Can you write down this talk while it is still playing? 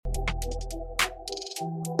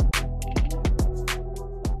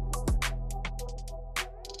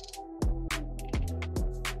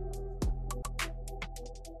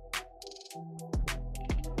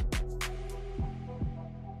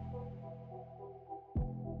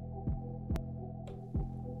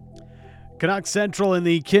Canucks Central in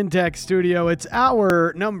the Kintec studio. It's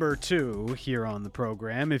hour number 2 here on the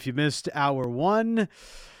program. If you missed hour 1,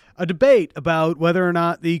 a debate about whether or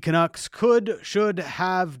not the Canucks should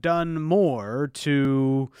have done more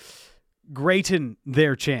to greaten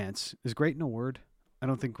their chance. Is greaten a word? I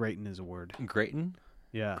don't think greaten is a word. Greaten?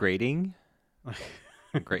 Yeah. Grating?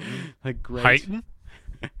 Grating? Like great. Heighten?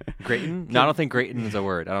 Gratin? No, I don't think Gratin is a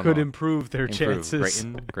word. I don't Could know. improve their chances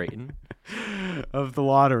Gratin. of the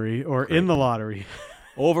lottery or in the lottery.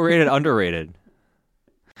 Overrated, underrated.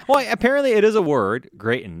 Well, apparently it is a word,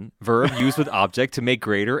 gratin, verb used with object to make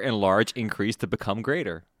greater and large increase to become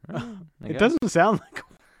greater. It doesn't sound like a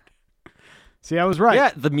word. See, I was right.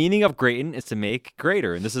 Yeah, the meaning of gratin is to make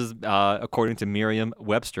greater, and this is according to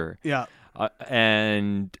Merriam-Webster. Yeah.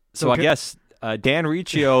 And so Okay. I guess Dan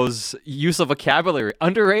Riccio's use of vocabulary,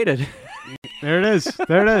 underrated. There it is.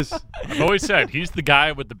 There it is. I've always said he's the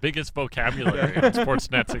guy with the biggest vocabulary on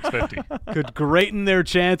Sportsnet 650. Could greaten their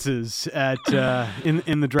chances at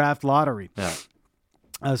in the draft lottery. Yeah.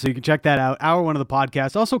 So you can check that out. Hour 1 of the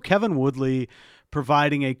podcast. Also, Kevin Woodley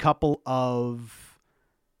providing a couple of,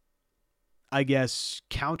 I guess,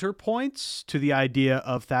 counterpoints to the idea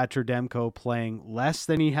of Thatcher Demko playing less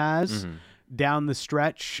than he has down the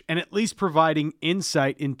stretch, and at least providing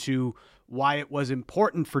insight into why it was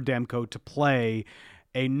important for Demko to play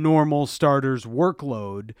a normal starter's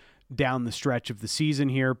workload down the stretch of the season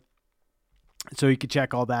here. So you can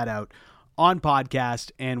check all that out on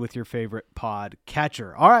podcast and with your favorite pod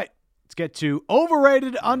catcher. All right, let's get to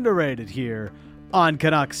overrated, underrated here on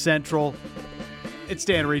Canucks Central. It's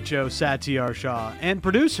Dan Riccio, Satyar Shah, and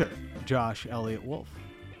producer Josh Elliott Wolf.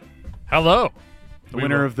 Hello. The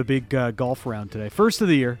winner of the big golf round today. First of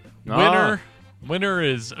the year. Winner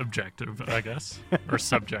is objective, I guess, or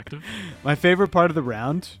subjective. My favorite part of the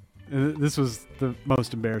round, this was the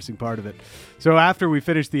most embarrassing part of it. So after we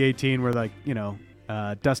finished the 18, we're like,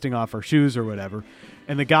 dusting off our shoes or whatever.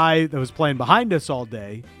 And the guy that was playing behind us all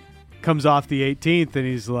day comes off the 18th and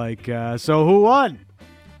he's like, so who won?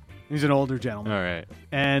 He's an older gentleman. All right.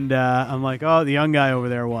 And I'm like, oh, the young guy over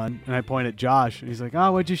there won. And I point at Josh and he's like,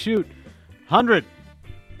 oh, what'd you shoot? 100.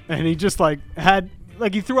 And he just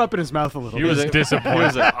he threw up in his mouth a little He bit. was disappointed. He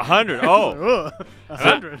was at 100. Oh.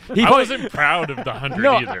 100. I wasn't proud of the 100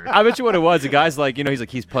 either. I bet you what it was. The guy's like,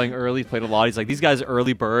 he's playing early, played a lot. He's like, these guys are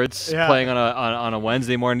early birds playing on a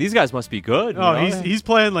Wednesday morning. These guys must be good. Oh, he's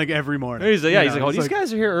playing like every morning. He's like, oh, these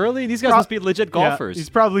guys are here early. These guys must be legit golfers. He's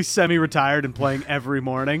probably semi-retired and playing every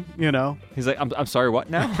morning, He's like, I'm sorry, what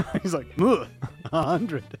now? He's like,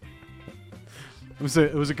 100. It was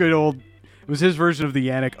a good old, it was his version of the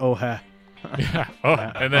Yannick Oha. Yeah. Oh,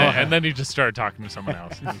 and then he just started talking to someone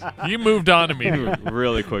else. He moved on immediately.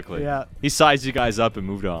 Really quickly. Yeah. He sized you guys up and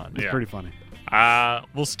moved on. It's pretty funny.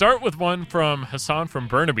 We'll start with one from Hassan from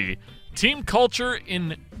Burnaby. Team culture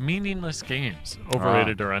in meaningless games.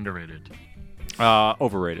 Overrated or underrated?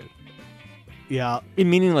 Overrated. Yeah. In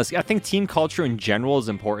meaningless, I think team culture in general is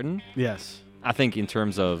important. Yes. I think in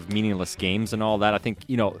terms of meaningless games and all that, I think,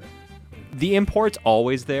 the import's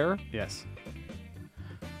always there. Yes.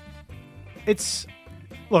 It's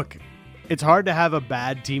hard to have a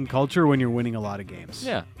bad team culture when you're winning a lot of games.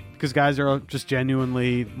 Yeah. Because guys are just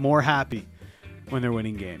genuinely more happy when they're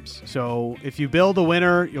winning games. So if you build a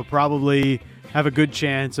winner, you'll probably have a good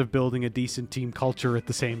chance of building a decent team culture at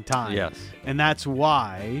the same time. Yes. And that's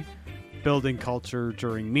why building culture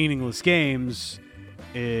during meaningless games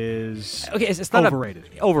is it's not overrated.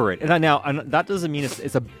 Overrated. And now that doesn't mean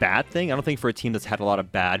it's a bad thing. I don't think for a team that's had a lot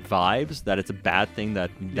of bad vibes that it's a bad thing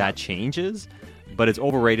that changes. But it's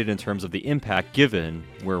overrated in terms of the impact given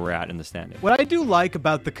where we're at in the standing. What I do like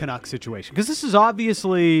about the Canucks situation, because this is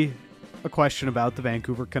obviously a question about the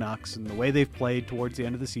Vancouver Canucks and the way they've played towards the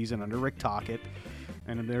end of the season under Rick Tocchet,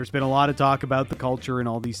 and there's been a lot of talk about the culture and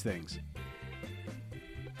all these things.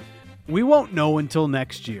 We won't know until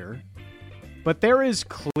next year, but there is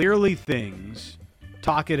clearly things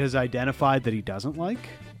Tocchet has identified that he doesn't like.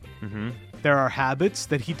 Mm-hmm. There are habits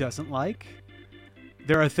that he doesn't like.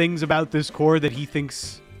 There are things about this core that he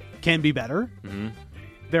thinks can be better. Mm-hmm.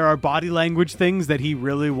 There are body language things that he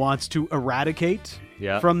really wants to eradicate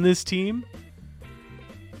from this team.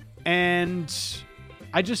 And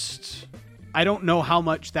I don't know how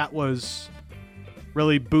much that was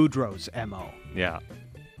really Boudreau's MO. Yeah.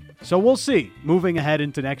 So we'll see moving ahead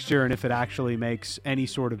into next year and if it actually makes any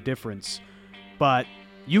sort of difference. But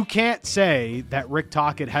You can't say that Rick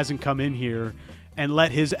Tocchet hasn't come in here and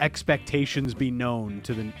let his expectations be known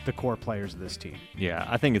to the core players of this team. Yeah,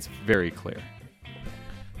 I think it's very clear.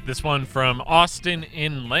 This one from Austin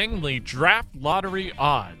in Langley. Draft lottery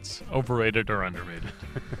odds, overrated or underrated?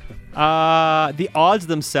 The odds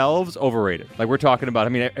themselves, overrated. Like we're talking about, I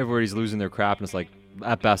mean, everybody's losing their crap, and it's like,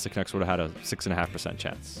 at best, the Canucks would have had a 6.5%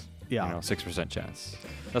 chance. Yeah. 6% chance.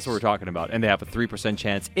 That's what we're talking about. And they have a 3%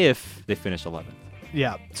 chance if they finish 11th.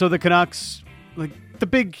 Yeah. So the Canucks, like the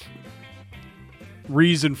big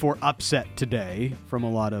reason for upset today from a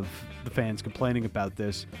lot of the fans complaining about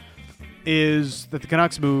this is that the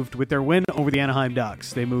Canucks moved with their win over the Anaheim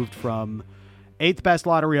Ducks. They moved from 8th best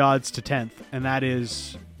lottery odds to 10th, and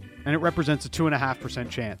it represents a 2.5%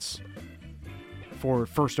 chance for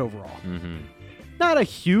first overall. Mm-hmm. Not a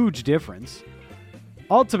huge difference.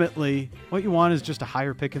 Ultimately, what you want is just a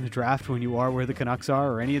higher pick in the draft when you are where the Canucks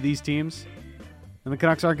are or any of these teams. And the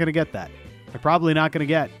Canucks aren't going to get that. They're probably not going to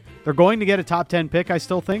get. They're going to get a top 10 pick, I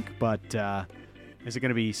still think, but is it going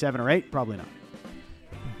to be 7 or 8? Probably not.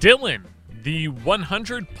 Dylan, the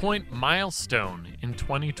 100-point milestone in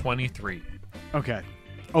 2023. Okay.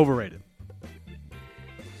 Overrated.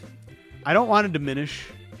 I don't want to diminish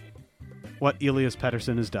what Elias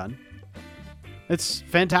Pettersson has done. It's a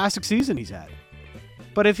fantastic season he's had.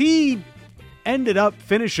 But if he ended up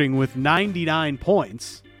finishing with 99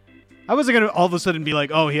 points, I wasn't going to all of a sudden be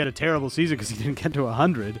like, oh, he had a terrible season because he didn't get to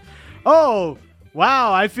 100. Oh,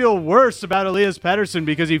 wow, I feel worse about Elias Pettersson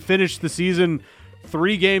because he finished the season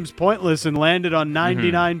 3 games pointless and landed on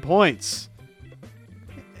 99 points.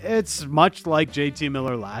 It's much like JT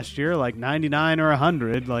Miller last year, like 99 or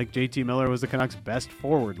 100. Like JT Miller was the Canucks' best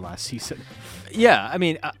forward last season. Yeah, I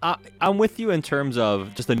mean, I'm with you in terms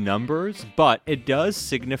of just the numbers, but it does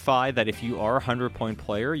signify that if you are a 100-point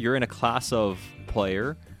player, you're in a class of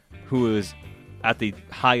player who is at the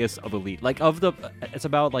highest of elite. Like it's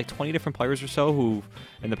about like 20 different players or so who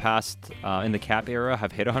in the past, in the cap era,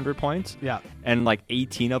 have hit 100 points. Yeah. And like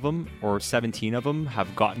 18 of them or 17 of them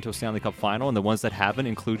have gotten to a Stanley Cup final, and the ones that haven't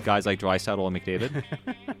include guys like Draisaitl and McDavid.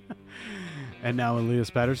 And now Elias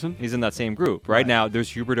Pettersson. He's in that same group. Right now, there's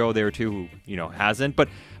Huberdeau there too who, hasn't. But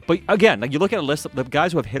again, like you look at a list of the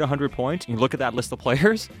guys who have hit 100 points, and you look at that list of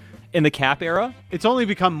players in the cap era, it's only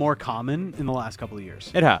become more common in the last couple of years.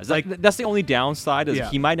 It has. Like that's the only downside is Yeah.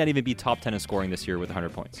 he might not even be top 10 in scoring this year with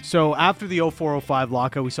 100 points. So after the 04-05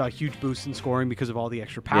 lockout, we saw a huge boost in scoring because of all the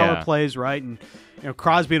extra power Yeah. plays, right? And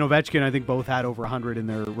Crosby and Ovechkin, I think, both had over 100 in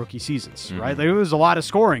their rookie seasons, right? There was a lot of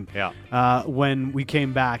scoring when we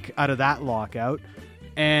came back out of that lockout.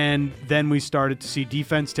 And then we started to see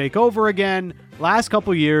defense take over again. Last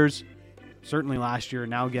couple years, certainly last year,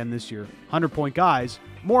 now again this year, 100-point guys,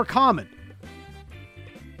 more common.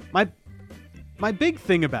 My big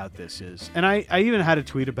thing about this is, and I even had a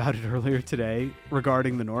tweet about it earlier today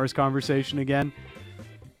regarding the Norris conversation again.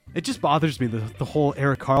 It just bothers me that the whole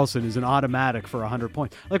Erik Karlsson is an automatic for 100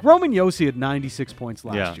 points. Like Roman Josi had 96 points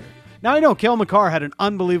last year. Now I know Cale Makar had an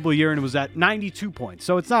unbelievable year and was at 92 points,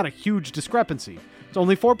 so it's not a huge discrepancy. It's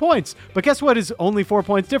only 4 points. But guess what is only 4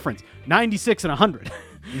 points difference? 96 and 100.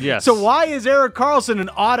 Yes. So why is Erik Karlsson an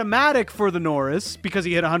automatic for the Norris? Because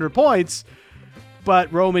he hit 100 points,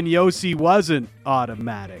 but Roman Josi wasn't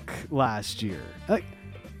automatic last year. Like,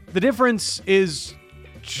 the difference is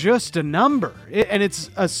just a number, and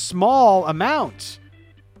it's a small amount.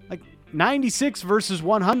 Like 96 versus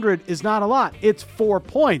 100 is not a lot. It's 4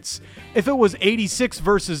 points. If it was 86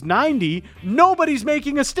 versus 90, nobody's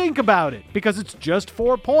making a stink about it because it's just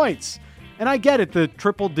 4 points. And I get it, the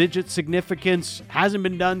triple-digit significance hasn't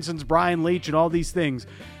been done since Brian Leetch and all these things.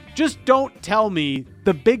 Just don't tell me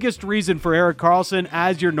the biggest reason for Erik Karlsson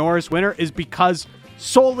as your Norris winner is because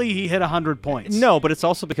solely he hit 100 points. No, but it's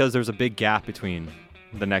also because there's a big gap between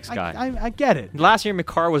the next guy. I get it. Last year,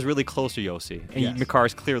 Makar was really close to Josi, and Yes. Makar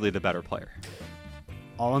is clearly the better player.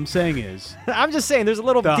 All I'm saying is I'm just saying there's a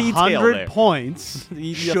little the detail 100 there. points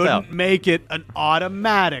You shouldn't left make it an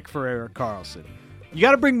automatic for Erik Karlsson. You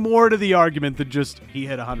got to bring more to the argument than just he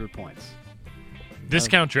hit 100 points.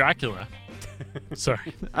 Discount Dracula.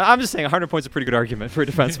 Sorry. I'm just saying 100 points is a pretty good argument for a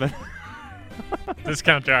defenseman.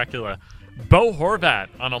 Discount Dracula. Bo Horvat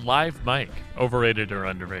on a live mic. Overrated or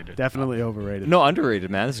underrated? Definitely overrated. No, underrated,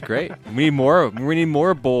 man. This is great. We need more. We need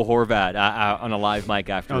more Bo Horvat on a live mic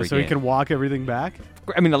after a so game. he can walk everything back?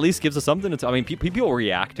 I mean, at least gives us something to. I mean, people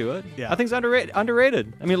react to it. Yeah. I think it's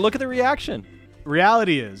underrated. I mean, look at the reaction.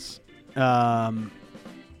 Reality is,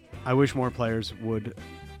 I wish more players would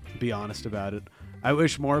be honest about it. I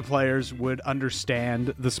wish more players would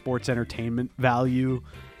understand the sports entertainment value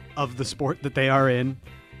of the sport that they are in.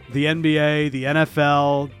 The NBA, the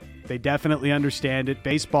NFL, They definitely understand it.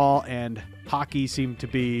 Baseball and hockey seem to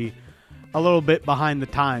be a little bit behind the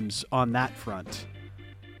times on that front.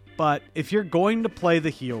 But if you're going to play the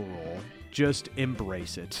heel role, just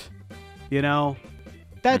embrace it. You know,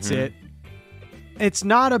 that's it. It's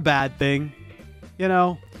not a bad thing. You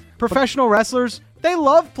know, professional wrestlers, they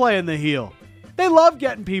love playing the heel. They love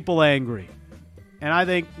getting people angry. And I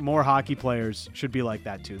think more hockey players should be like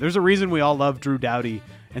that too. There's a reason we all love Drew Doughty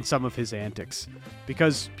and some of his antics.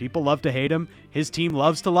 Because people love to hate him. His team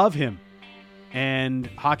loves to love him. And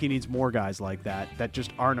hockey needs more guys like that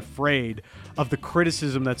just aren't afraid of the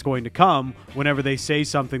criticism that's going to come whenever they say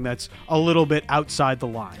something that's a little bit outside the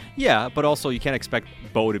line. Yeah, but also you can't expect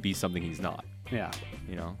Bo to be something he's not. Yeah.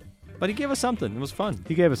 You know? But he gave us something. It was fun.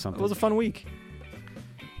 He gave us something. It was a fun week.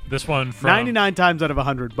 This one from 99 times out of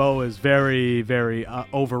 100, Bo is very, very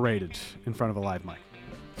overrated in front of a live mic.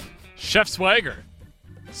 Chef Swagger.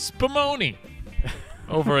 Spumoni.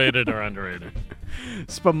 Overrated or underrated?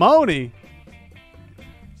 Spumoni?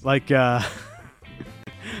 Like, I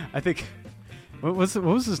think, what was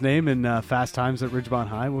his name in Fast Times at Ridgemont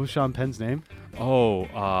High? What was Sean Penn's name? Oh,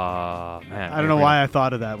 man. I don't know why I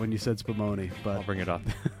thought of that when you said Spumoni, but I'll bring it up.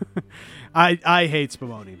 I hate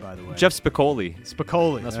Spumoni, by the way. Jeff Spicoli.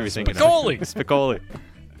 Spicoli. That's what you're thinking. Spicoli. Spicoli.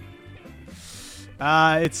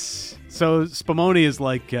 So Spumoni is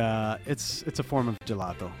like it's a form of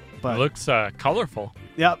gelato, but It looks colorful.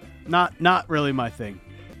 Yep, not really my thing.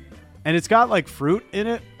 And it's got like fruit in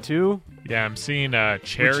it too. Yeah, I'm seeing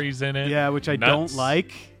cherries in it. Yeah, which I nuts. don't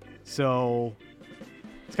like. So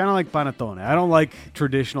it's kind of like panettone. I don't like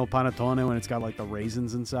traditional panettone when it's got like the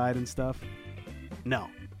raisins inside and stuff. No.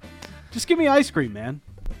 Just give me ice cream, man.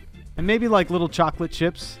 And maybe like little chocolate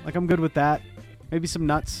chips. Like I'm good with that. Maybe some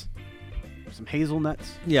nuts. Some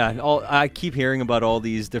hazelnuts. Yeah, and I keep hearing about all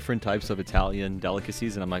these different types of Italian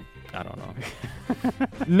delicacies, and I'm like, I don't know.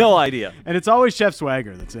 No idea. And it's always Chef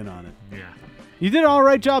Swagger that's in on it. Yeah. You did an all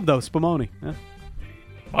right job, though, Spumoni. Yeah,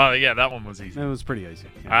 Oh, yeah, that one was easy. it was pretty easy.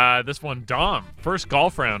 Yeah. This one, Dom. First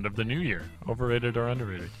golf round of the new year. Overrated or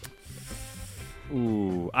underrated?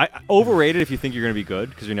 Ooh, I overrated if you think you're going to be good,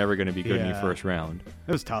 because you're never going to be good in your Yeah. first round.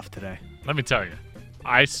 It was tough today. Let me tell you.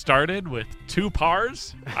 I started with 2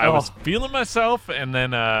 pars. I was feeling myself, and then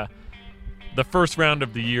the first round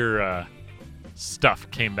of the year stuff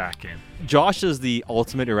came back in. Josh is the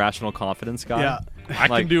ultimate irrational confidence guy. Yeah. I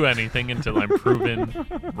can do anything until I'm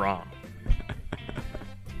proven wrong.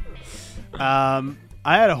 I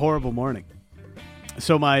had a horrible morning.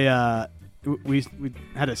 So my we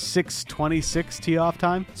had a 6:26 tee off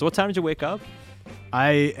time. So what time did you wake up?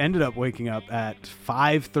 I ended up waking up at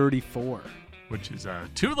 5:34. Which is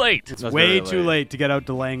too late. It's That's way very too late. late to get out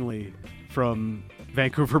to Langley from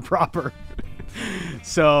Vancouver proper.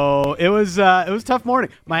 So it was a tough morning.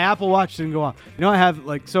 My Apple Watch didn't go off. You know, I have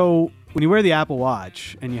so when you wear the Apple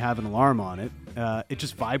Watch and you have an alarm on it, it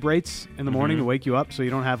just vibrates in the morning to wake you up. So you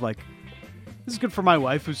don't have this is good for my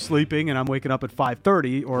wife who's sleeping and I'm waking up at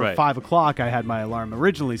 5:30 or Right. 5 o'clock. I had my alarm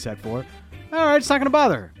originally set for. All right, it's not going to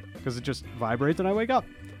bother her because it just vibrates and I wake up.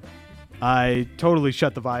 I totally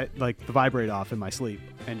shut the vibrate off in my sleep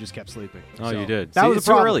and just kept sleeping. Oh, So you did. That See, was it's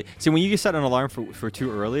a problem. too early. See, when you set an alarm for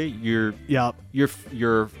too early, Yeah.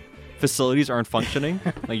 your facilities aren't functioning.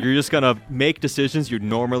 Like you're just gonna make decisions you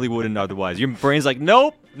normally wouldn't otherwise. Your brain's like,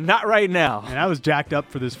 nope, not right now. And I was jacked up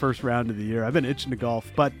for this first round of the year. I've been itching to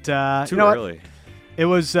golf, but Too you know what? early. It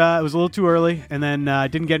was a little too early, and then I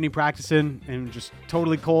didn't get any practice in, and just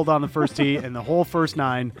totally cold on the first tee, and the whole first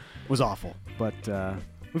 9 was awful. But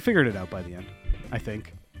we figured it out by the end, I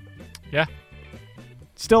think. Yeah.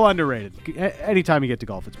 Still underrated. Anytime you get to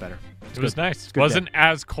golf, it's better. It was nice. good Wasn't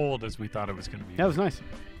as cold as we thought it was going to be. Yeah, it was nice.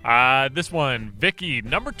 This one, Vicky,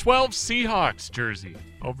 number 12 Seahawks jersey.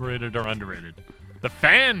 Overrated or underrated? The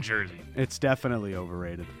fan jersey. It's definitely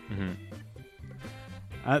overrated. Mhm.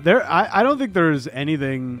 I don't think there's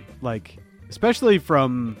anything especially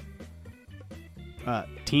from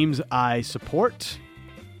teams I support.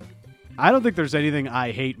 I don't think there's anything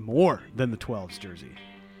I hate more than the 12s jersey.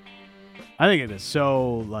 I think it is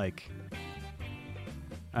so I don't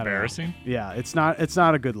know. Embarrassing? Yeah, it's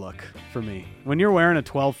not a good look for me. When you're wearing a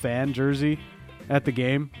 12 fan jersey at the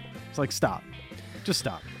game, it's like stop. Just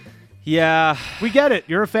stop. Yeah. We get it.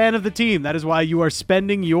 You're a fan of the team. That is why you are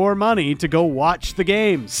spending your money to go watch the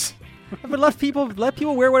games. But let people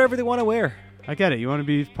wear whatever they want to wear. I get it. You want to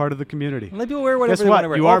be part of the community. Let people wear whatever Guess they want what? to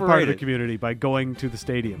wear. You are part of the Overrated. community by going to the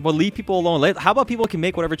stadium. Well, leave people alone. How about people can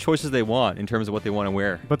make whatever choices they want in terms of what they want to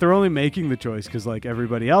wear? But they're only making the choice because like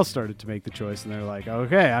everybody else started to make the choice, and they're like,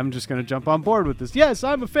 okay, I'm just going to jump on board with this. Yes,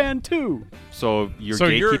 I'm a fan too. So you're So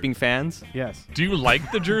you're- gatekeeping fans? Yes. Do you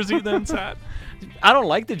like the jersey then, Sat? I don't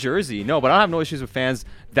like the jersey. No, but I don't have no issues with fans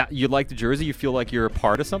that you like the jersey. You feel like you're a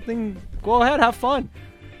part of something. Go ahead, have fun.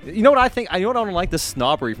 You know what I think? I know what I don't like the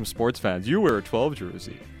snobbery from sports fans. You wear a 12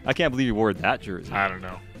 jersey. I can't believe you wore that jersey. I don't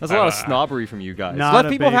know. That's a lot of snobbery from you guys. Not Let a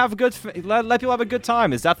people big- have good. Let people have a good time.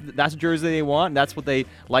 That's the jersey they want. That's what they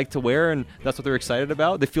like to wear, and that's what they're excited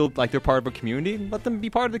about. They feel like they're part of a community. Let them be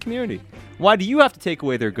part of the community. Why do you have to take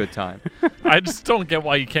away their good time? I just don't get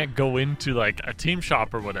why you can't go into like a team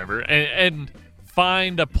shop or whatever and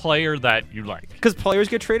find a player that you like. Because players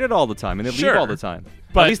get traded all the time, and they Sure, leave all the time.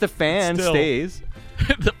 but At least the fan still- stays.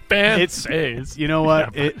 The fan It's- says. You know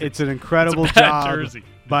what? Yeah, but It's an incredible it's a bad job jersey.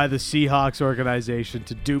 by the Seahawks organization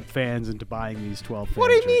to dupe fans into buying these 12 fan What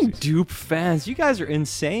do you mean, jerseys. dupe fans? You guys are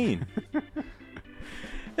insane.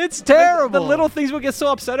 It's terrible. The little things we get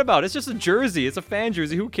so upset about. It's just a jersey. It's a fan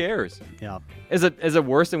jersey. Who cares? Yeah. Is it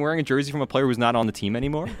worse than wearing a jersey from a player who's not on the team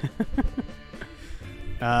anymore?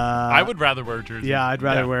 I would rather wear a jersey. Yeah, I'd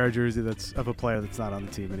rather wear a jersey that's of a player that's not on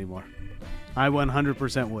the team anymore. I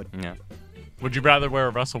 100% would. Yeah. Would you rather wear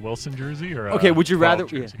a Russell Wilson jersey or a Okay, would you 12 rather?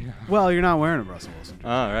 jersey? Yeah. Well, you're not wearing a Russell Wilson.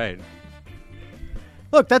 All right.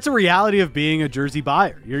 Look, that's a reality of being a jersey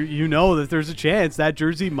buyer. You know that there's a chance that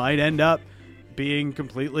jersey might end up being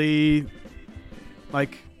completely,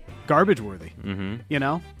 like, garbage worthy. Mm-hmm. You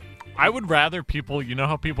know? I would rather people, you know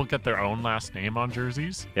how people get their own last name on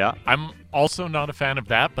jerseys? Yeah. I'm also not a fan of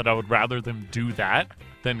that, but I would rather them do that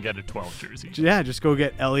than get a 12 jersey. Yeah, just go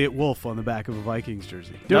get Elliot Wolf on the back of a Vikings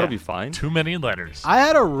jersey. Do That'll it. be fine. Too many letters. I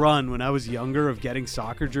had a run when I was younger of getting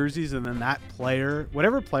soccer jerseys, and then that player,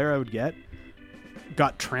 whatever player I would get,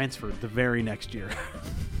 got transferred the very next year.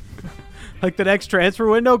 Like the next transfer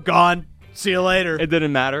window, gone. See you later. It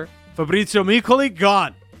didn't matter. Fabrizio Micoli,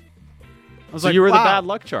 gone. I was So like, you were the wow. bad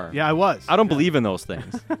luck charm. Yeah, I was. I don't believe in those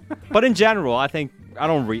things. But in general, I think I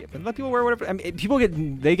don't let people wear whatever. I mean, people get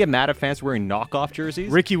mad at fans wearing knockoff jerseys.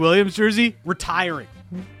 Ricky Williams jersey, retiring.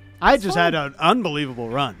 I just had an unbelievable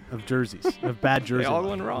run of jerseys, of bad jerseys. all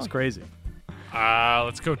went wrong. It was crazy.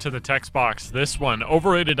 Let's go to the text box. This one,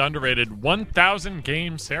 overrated, underrated, 1,000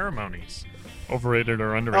 game ceremonies. Overrated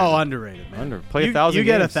or underrated? Oh, underrated, man. Play you, 1,000 You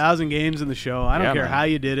get games. 1,000 games in the show. I don't Yeah, care man. how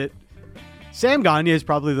you did it. Sam Gagne is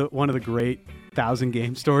probably one of the great 1,000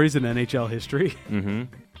 game stories in NHL history. Mm-hmm.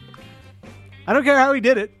 I don't care how he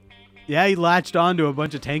did it. Yeah, he latched on to a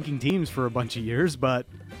bunch of tanking teams for a bunch of years, but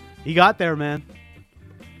he got there, man.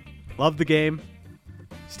 Loved the game.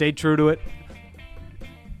 Stayed true to it.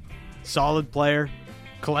 Solid player.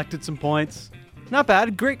 Collected some points. Not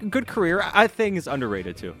bad. Good career. I think it's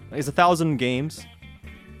underrated too. It's 1,000 games.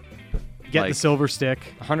 Get the Like- silver stick.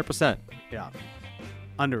 100%. Yeah.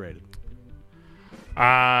 Underrated.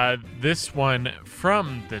 This one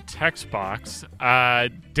from the text box,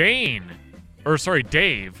 Dave.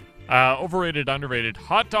 Overrated, underrated,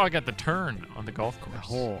 hot dog at the turn on the golf course.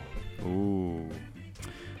 Oh. Ooh.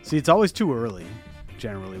 See, it's always too early.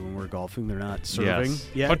 Generally, when we're golfing, they're not serving Yes.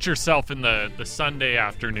 yet. Put yourself in the Sunday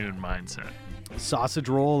afternoon mindset. Sausage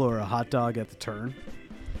roll or a hot dog at the turn.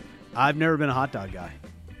 I've never been a hot dog guy,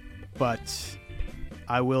 but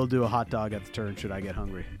I will do a hot dog at the turn should I get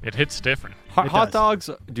hungry. It hits different. Hot does. dogs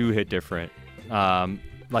do hit different.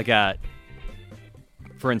 Like at,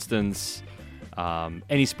 for instance,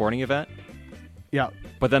 any sporting event. Yeah.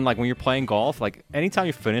 But then, like when you're playing golf, like anytime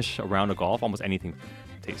you finish a round of golf, almost anything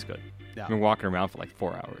tastes good. Yeah. You're walking around for like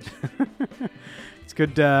 4 hours. It's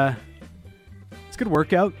good. It's a good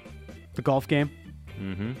workout. The golf game.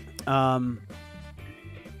 Mm-hmm.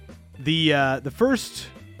 The first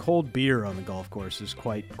cold beer on the golf course is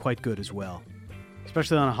quite good as well,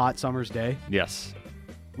 especially on a hot summer's day. Yes.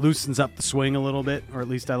 Loosens up the swing a little bit, or at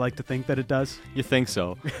least I like to think that it does. You think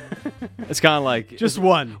so? It's kind of like Just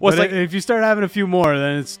one. Well, it's But like- if you start having a few more,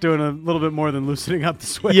 then it's doing a little bit more than loosening up the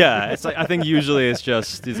swing. Yeah, it's like I think usually it's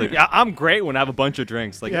just he's like, yeah, I'm great when I have a bunch of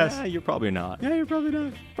drinks. Like, Yes. yeah, you're probably not. Yeah, you're probably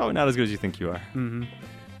not. Probably not as good as you think you are. Mm-hmm.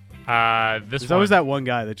 This There's one, always that one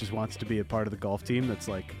guy that just wants to be a part of the golf team that's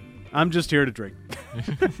like, I'm just here to drink.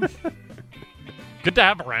 good to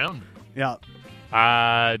have around. Yeah.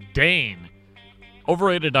 Dane.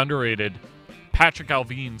 Overrated, underrated, Patrick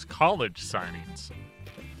Alvin's college signings.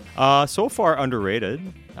 So far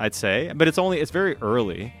underrated, I'd say, but it's very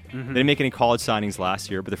early. They didn't make any college signings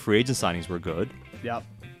last year, but the free agent signings were good. Yep.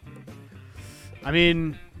 I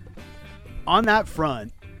mean, on that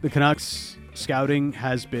front, the Canucks scouting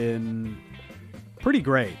has been pretty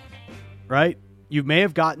great, right? You may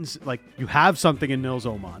have gotten, like, you have something in Nils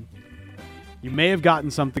Oman. You may have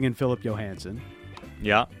gotten something in Philip Johansson.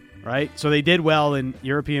 Yeah. Right? So they did well in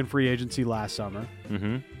European free agency last summer.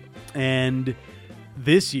 Mm-hmm. And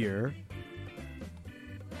this year,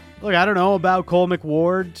 look, I don't know about Cole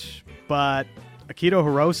McWard, but Akito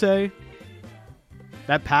Hirose,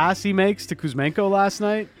 that pass he makes to Kuzmenko last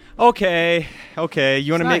night. Okay. You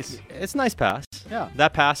want to nice. make it's a nice pass. Yeah.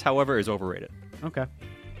 That pass, however, is overrated. Okay.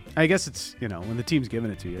 I guess it's, when the team's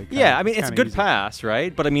giving it to you. Yeah, I mean, it's a good pass,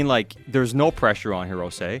 right? But I mean, like, there's no pressure on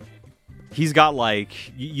Hirose. He's got, like,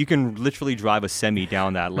 you can literally drive a semi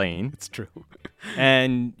down that lane. It's true.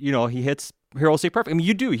 And, he hits Hirose perfect. I mean,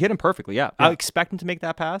 you hit him perfectly, yeah. I expect him to make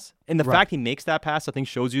that pass. And the fact he makes that pass, I think,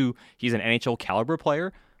 shows you he's an NHL caliber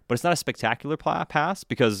player. But it's not a spectacular pass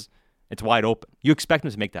because it's wide open. You expect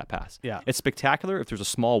him to make that pass. Yeah. It's spectacular if there's a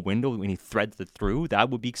small window when he threads it through. That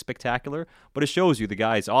would be spectacular. But it shows you the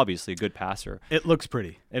guy's obviously a good passer. It looks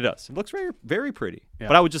pretty. It does. It looks very, very pretty. Yeah.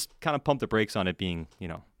 But I would just kind of pump the brakes on it being,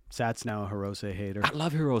 Sat's now a Hirose hater. I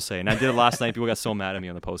love Hirose, and I did it last night. People got so mad at me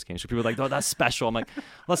on the post game. So people were like, "Oh, that's special." I'm like,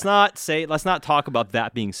 let's not talk about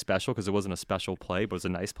that being special because it wasn't a special play, but it was a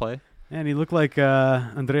nice play. And he looked like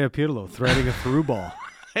Andrea Pirlo threading a through ball.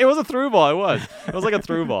 It was a through ball. It was like a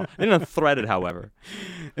through ball. It didn't thread it, however.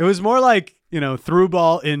 It was more like through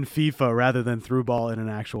ball in FIFA rather than through ball in an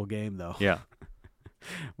actual game, though. Yeah,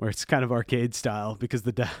 where it's kind of arcade style because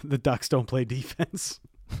the Ducks don't play defense.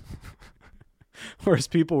 Whereas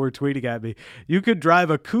people were tweeting at me, you could drive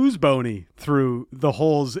a Kuzboni through the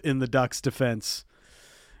holes in the Ducks' defense.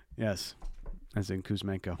 Yes, as in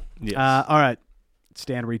Kuzmenko. Yes. All right.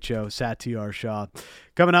 Stan Riccio, Sat TR Shaw.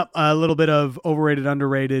 Coming up, a little bit of overrated,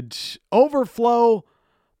 underrated, overflow,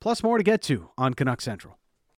 plus more to get to on Canuck Central.